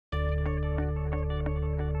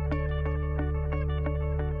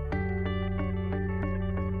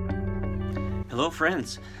Hello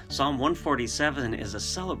friends, Psalm 147 is a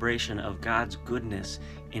celebration of God's goodness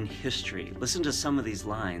in history. Listen to some of these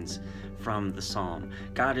lines from the psalm.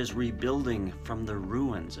 God is rebuilding from the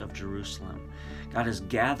ruins of Jerusalem. God is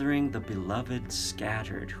gathering the beloved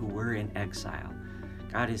scattered who were in exile.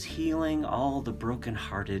 God is healing all the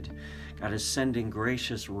brokenhearted. God is sending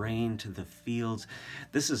gracious rain to the fields.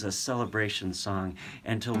 This is a celebration song,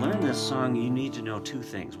 and to learn this song you need to know two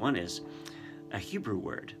things. One is a Hebrew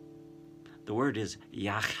word. The word is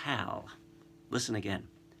Yachal. Listen again.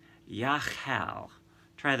 Yachal.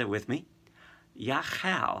 Try that with me.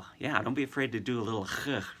 Yachal. Yeah, don't be afraid to do a little ch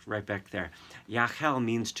right back there. Yachal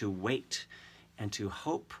means to wait and to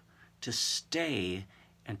hope, to stay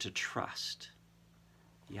and to trust.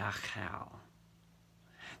 Yachal.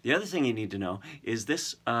 The other thing you need to know is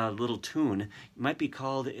this little tune might be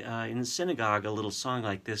called, in synagogue, a little song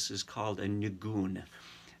like this is called a nigun.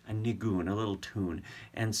 A nigun, a little tune.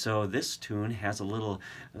 And so this tune has a little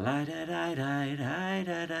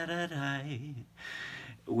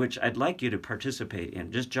which I'd like you to participate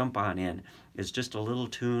in. Just jump on in. It's just a little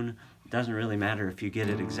tune. It doesn't really matter if you get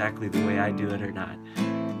it exactly the way I do it or not.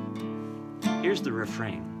 Here's the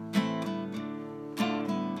refrain.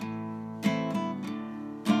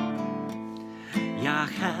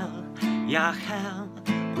 Yachal, Yachal,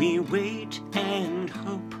 we wait and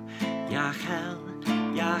hope. Yachal,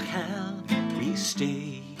 Yachal, we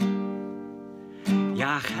stay.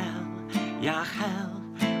 Yachal, Yachal,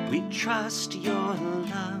 we trust your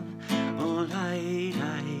love. Oh, light,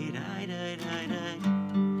 light, light, light, light,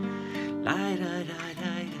 light, light, light,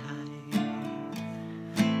 light.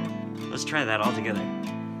 Let's try that all together.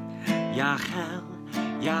 Yachal,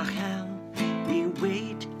 Yachal, we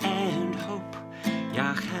wait and hope.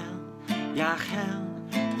 Yachal, Yachal,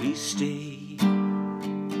 we stay.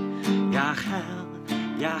 Yachal,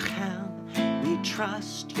 Yachal, we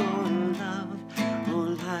trust your love.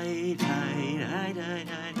 Oh, light, light, light, light,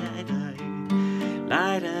 light, light,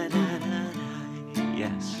 light, light, light, light.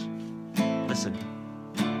 Yes. Listen.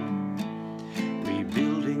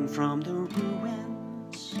 Rebuilding from the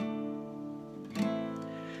ruins,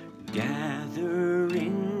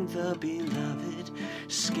 gathering the beloved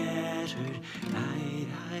scattered. Light,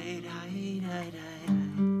 light, light, light, light.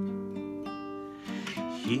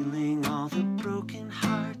 Healing all the broken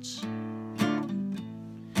hearts,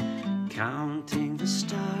 counting the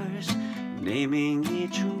stars, naming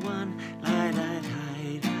each one. Light, light,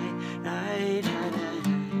 light, light, light,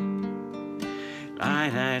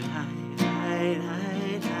 light, light, light,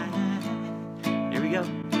 light, light, light. Here we go.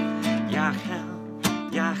 Yachal,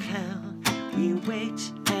 Yachal, we wait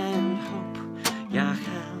and hope.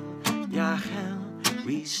 Yachal, Yachal,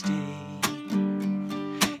 we stay.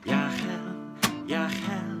 Yachal,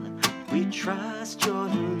 Yachal, we trust your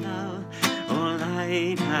love. Oh,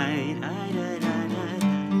 light, light, light, light, light,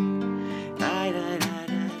 light, light, light,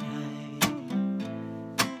 light.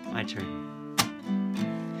 My turn.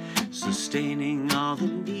 Sustaining all the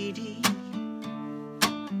needy,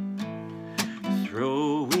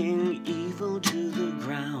 throwing evil to the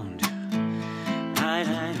ground. Light,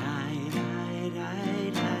 light, light, light,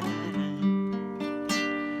 light, light,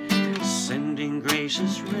 light. Sending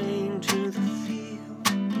gracious rain to the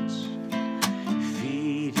fields,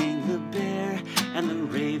 feeding the bear and the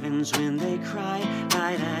ravens when they cry.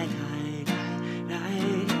 Light, light, light, light,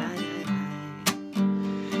 light,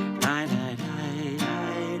 light, light, light,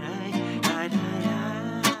 light, light, light, light,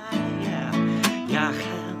 yeah.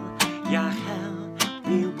 Yachal, Yachal,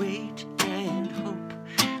 we wait and hope.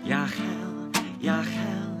 Yachal,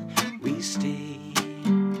 Yachal, we stay.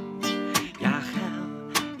 Yachal,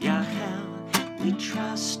 Yachal, we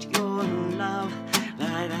trust your love.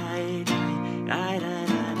 Light, light, light, light,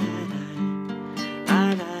 light.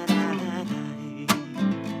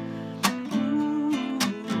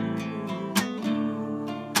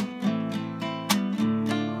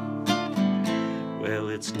 Well,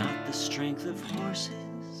 it's not the strength of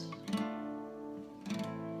horses,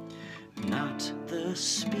 not the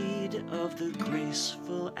speed of the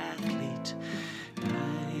graceful athlete.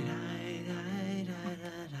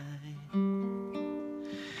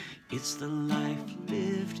 It's the life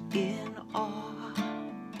lived in awe.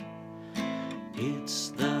 It's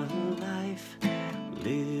the life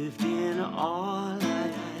lived in awe.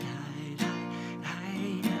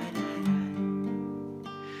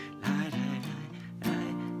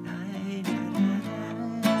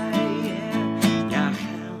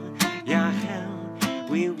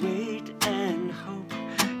 We wait and hope.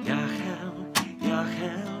 Yachal,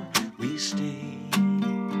 Yachal, we stay.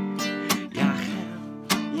 Yachal,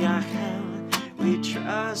 Yachal, we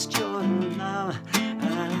trust your love.